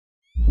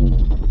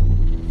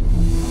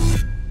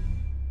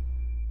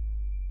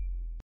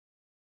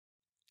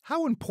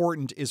How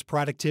important is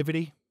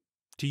productivity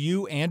to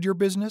you and your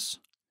business?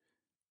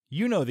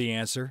 You know the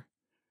answer.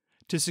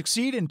 To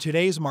succeed in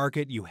today's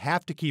market, you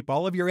have to keep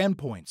all of your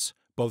endpoints,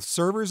 both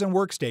servers and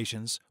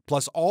workstations,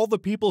 plus all the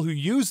people who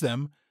use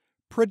them,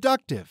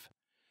 productive.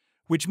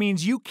 Which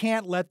means you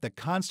can't let the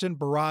constant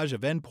barrage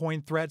of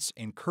endpoint threats,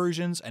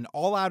 incursions, and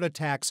all-out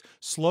attacks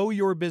slow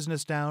your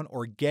business down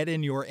or get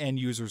in your end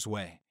user's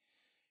way.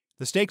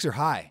 The stakes are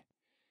high.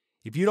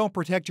 If you don't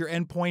protect your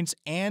endpoints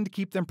and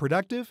keep them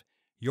productive,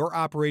 your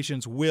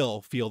operations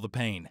will feel the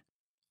pain.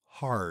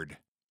 Hard.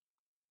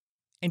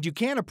 And you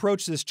can't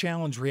approach this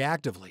challenge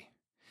reactively.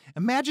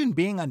 Imagine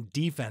being on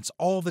defense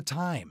all the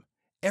time,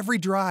 every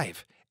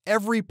drive,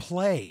 every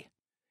play.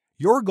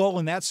 Your goal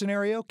in that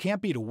scenario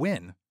can't be to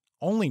win,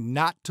 only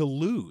not to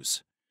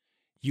lose.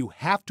 You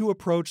have to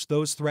approach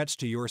those threats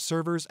to your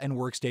servers and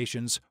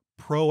workstations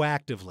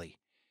proactively.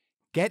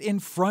 Get in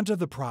front of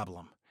the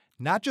problem,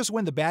 not just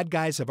when the bad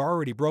guys have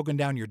already broken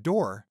down your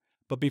door,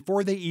 but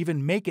before they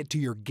even make it to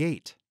your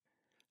gate.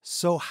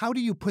 So how do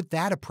you put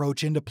that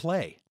approach into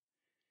play?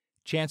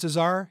 Chances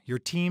are your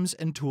teams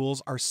and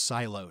tools are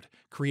siloed,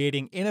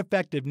 creating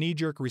ineffective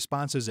knee-jerk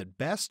responses at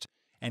best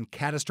and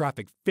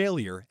catastrophic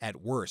failure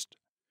at worst.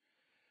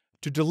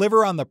 To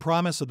deliver on the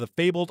promise of the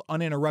fabled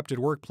uninterrupted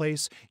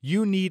workplace,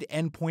 you need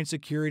endpoint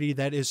security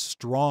that is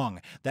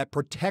strong, that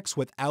protects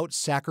without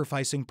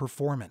sacrificing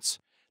performance,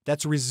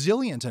 that's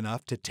resilient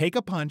enough to take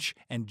a punch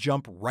and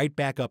jump right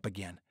back up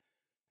again.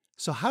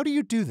 So how do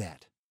you do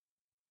that?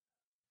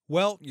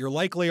 Well, you're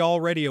likely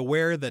already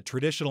aware that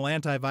traditional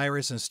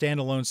antivirus and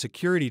standalone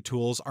security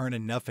tools aren't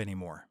enough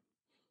anymore.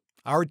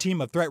 Our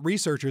team of threat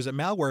researchers at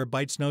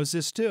Malwarebytes knows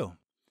this too.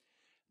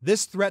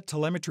 This threat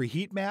telemetry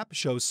heat map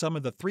shows some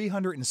of the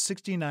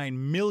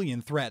 369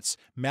 million threats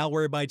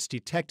Malwarebytes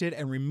detected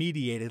and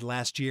remediated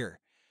last year,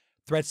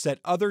 threats that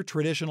other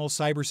traditional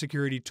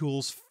cybersecurity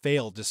tools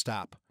failed to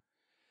stop.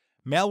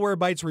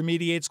 Malwarebytes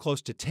remediates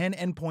close to 10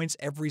 endpoints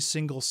every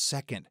single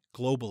second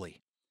globally.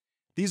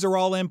 These are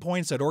all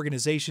endpoints that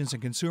organizations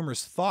and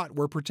consumers thought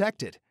were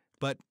protected,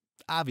 but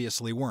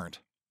obviously weren't.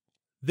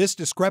 This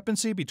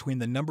discrepancy between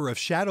the number of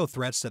shadow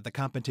threats that the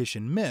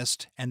competition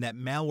missed and that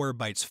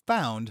Malwarebytes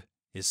found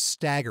is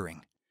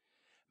staggering.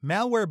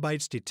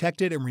 Malwarebytes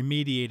detected and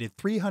remediated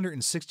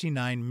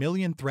 369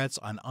 million threats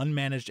on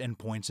unmanaged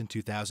endpoints in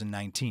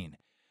 2019.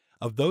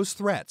 Of those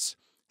threats,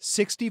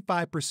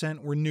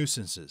 65% were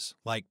nuisances,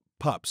 like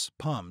pups,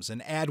 pums,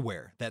 and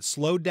adware that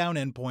slowed down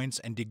endpoints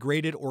and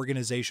degraded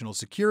organizational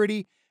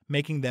security,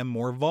 making them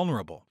more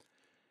vulnerable.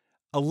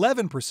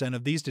 11%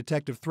 of these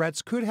detective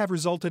threats could have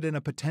resulted in a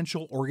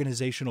potential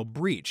organizational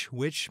breach,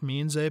 which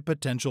means a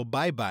potential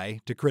bye-bye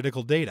to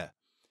critical data.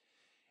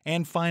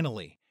 And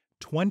finally,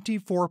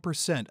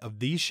 24% of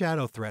these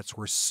shadow threats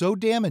were so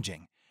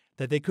damaging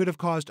that they could have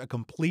caused a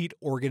complete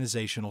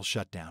organizational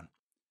shutdown.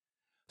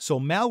 So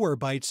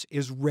Malwarebytes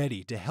is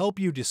ready to help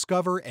you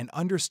discover and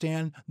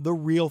understand the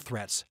real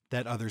threats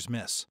that others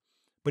miss.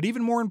 But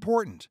even more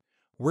important,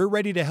 we're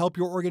ready to help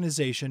your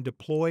organization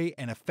deploy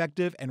an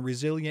effective and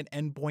resilient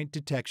endpoint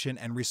detection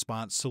and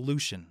response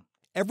solution.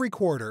 Every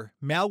quarter,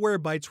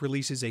 Malwarebytes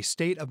releases a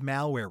State of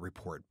Malware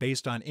report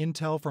based on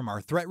intel from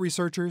our threat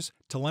researchers,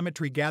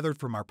 telemetry gathered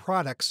from our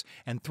products,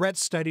 and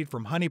threats studied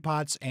from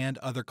honeypots and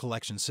other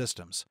collection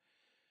systems.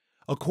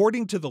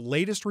 According to the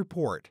latest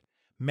report,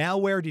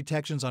 malware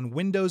detections on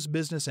Windows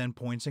business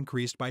endpoints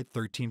increased by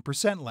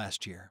 13%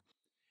 last year.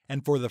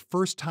 And for the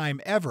first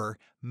time ever,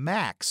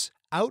 Macs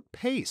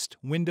outpaced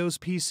Windows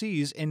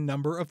PCs in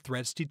number of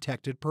threats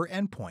detected per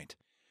endpoint.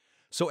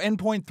 So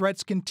endpoint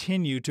threats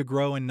continue to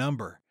grow in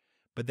number,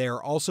 but they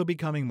are also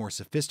becoming more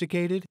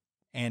sophisticated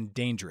and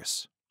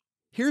dangerous.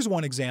 Here's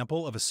one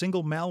example of a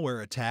single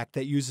malware attack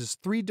that uses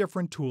 3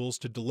 different tools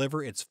to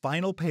deliver its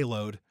final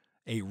payload,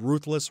 a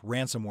ruthless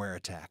ransomware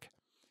attack.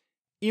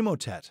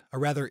 Emotet, a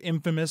rather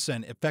infamous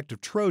and effective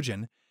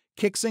Trojan,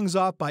 kicks things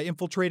off by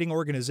infiltrating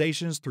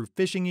organizations through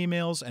phishing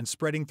emails and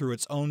spreading through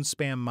its own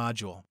spam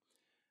module.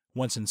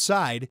 Once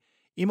inside,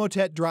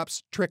 Emotet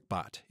drops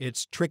TrickBot,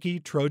 its tricky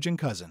Trojan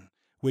cousin,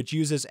 which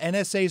uses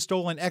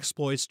NSA-stolen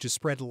exploits to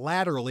spread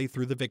laterally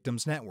through the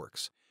victim's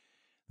networks.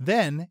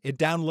 Then it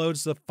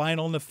downloads the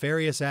final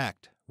nefarious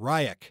act,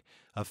 Ryuk,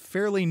 a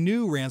fairly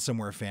new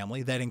ransomware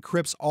family that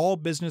encrypts all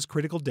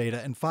business-critical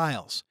data and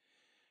files.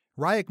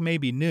 Ryuk may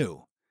be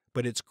new,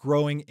 but it's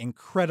growing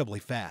incredibly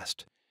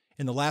fast.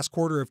 In the last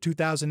quarter of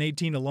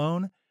 2018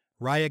 alone,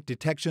 Ryuk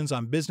detections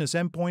on business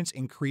endpoints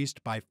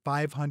increased by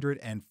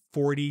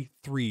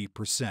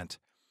 543%.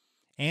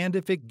 And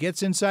if it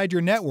gets inside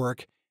your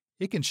network,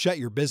 it can shut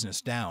your business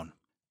down.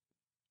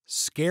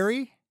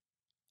 Scary?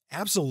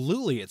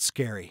 Absolutely it's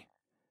scary.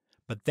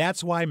 But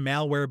that's why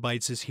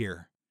Malwarebytes is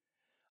here.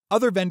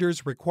 Other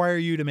vendors require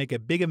you to make a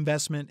big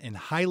investment in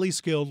highly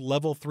skilled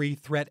Level 3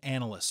 threat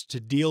analysts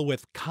to deal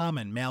with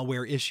common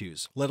malware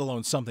issues, let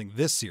alone something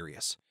this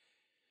serious.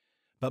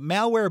 But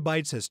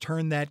Malwarebytes has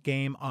turned that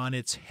game on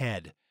its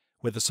head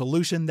with a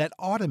solution that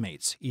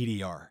automates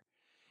EDR.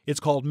 It's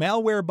called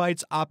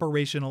Malwarebytes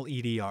Operational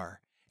EDR,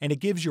 and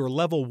it gives your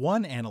Level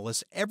 1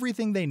 analysts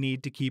everything they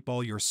need to keep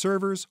all your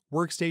servers,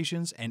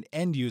 workstations, and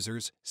end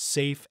users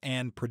safe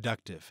and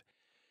productive.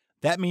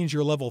 That means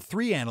your Level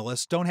 3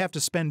 analysts don't have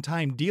to spend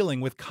time dealing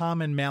with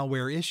common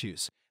malware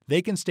issues.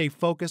 They can stay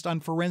focused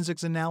on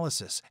forensics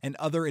analysis and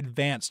other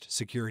advanced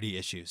security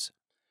issues.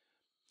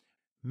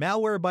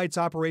 Malwarebytes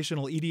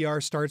Operational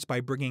EDR starts by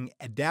bringing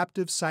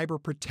adaptive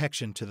cyber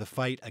protection to the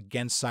fight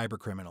against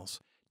cybercriminals,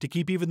 to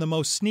keep even the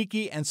most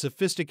sneaky and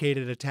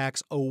sophisticated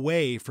attacks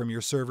away from your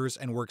servers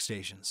and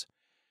workstations.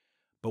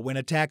 But when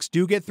attacks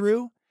do get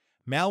through,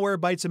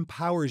 Malwarebytes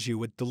empowers you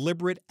with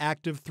deliberate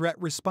active threat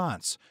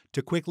response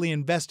to quickly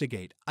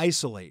investigate,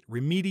 isolate,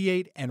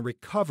 remediate, and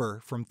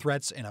recover from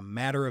threats in a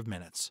matter of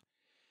minutes.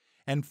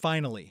 And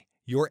finally,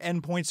 your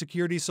endpoint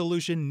security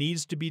solution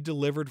needs to be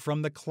delivered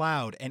from the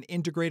cloud and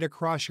integrate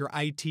across your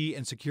IT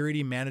and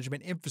security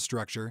management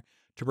infrastructure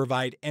to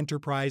provide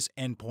enterprise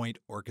endpoint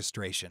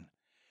orchestration.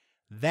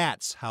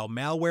 That's how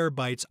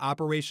Malwarebytes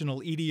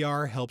Operational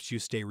EDR helps you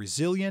stay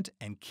resilient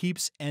and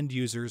keeps end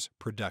users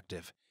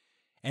productive.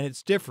 And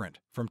it's different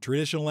from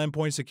traditional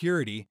endpoint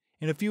security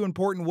in a few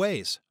important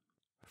ways.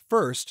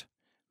 First,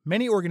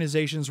 many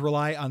organizations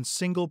rely on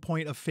single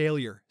point of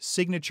failure,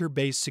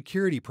 signature-based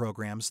security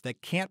programs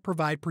that can't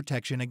provide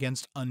protection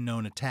against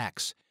unknown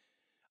attacks.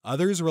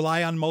 Others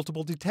rely on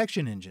multiple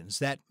detection engines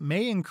that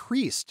may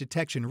increase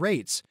detection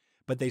rates,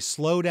 but they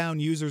slow down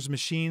users'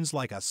 machines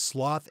like a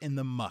sloth in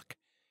the muck.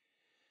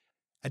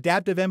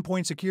 Adaptive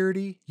endpoint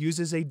security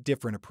uses a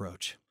different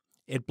approach.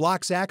 It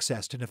blocks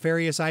access to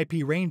nefarious IP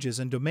ranges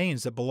and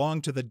domains that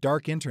belong to the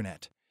dark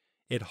internet.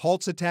 It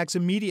halts attacks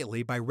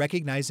immediately by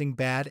recognizing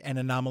bad and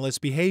anomalous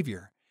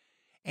behavior.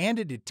 And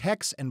it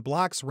detects and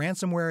blocks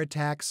ransomware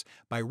attacks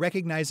by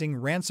recognizing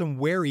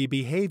ransomware-y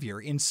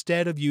behavior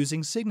instead of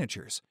using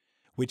signatures,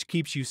 which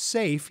keeps you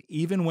safe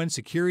even when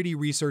security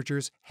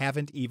researchers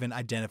haven't even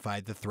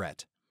identified the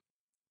threat.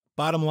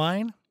 Bottom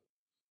line?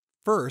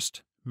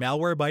 First,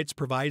 Malwarebytes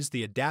provides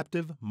the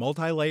adaptive,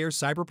 multi-layer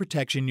cyber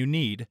protection you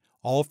need,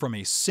 all from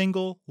a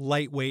single,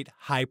 lightweight,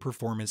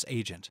 high-performance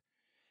agent.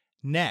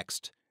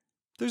 Next,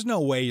 there's no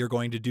way you're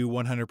going to do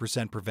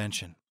 100%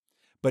 prevention.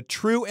 But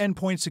true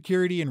endpoint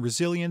security and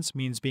resilience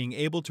means being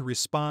able to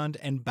respond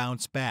and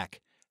bounce back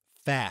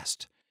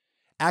fast.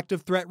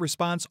 Active threat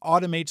response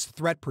automates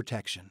threat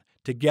protection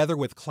together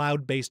with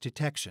cloud-based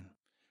detection,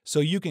 so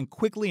you can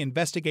quickly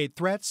investigate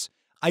threats,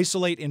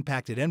 isolate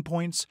impacted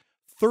endpoints,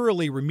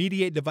 thoroughly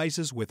remediate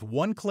devices with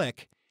one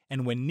click,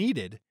 and when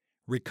needed,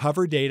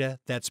 recover data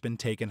that's been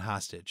taken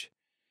hostage.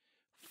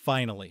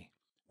 Finally,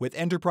 with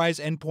enterprise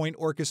endpoint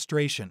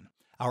orchestration,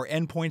 our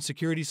endpoint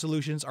security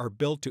solutions are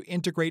built to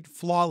integrate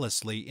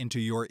flawlessly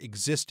into your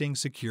existing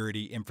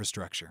security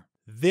infrastructure.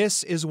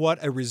 This is what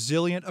a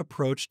resilient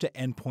approach to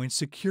endpoint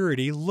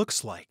security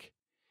looks like.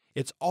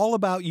 It's all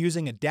about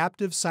using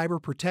adaptive cyber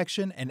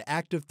protection and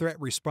active threat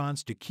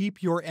response to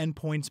keep your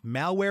endpoints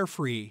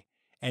malware-free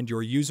and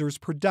your users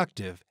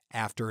productive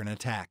after an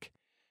attack.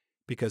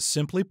 Because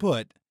simply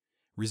put,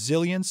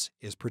 resilience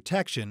is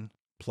protection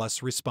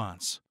plus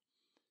response.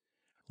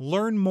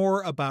 Learn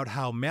more about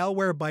how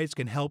Malwarebytes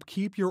can help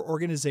keep your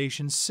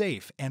organization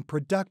safe and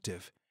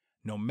productive,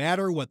 no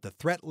matter what the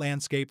threat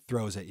landscape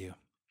throws at you.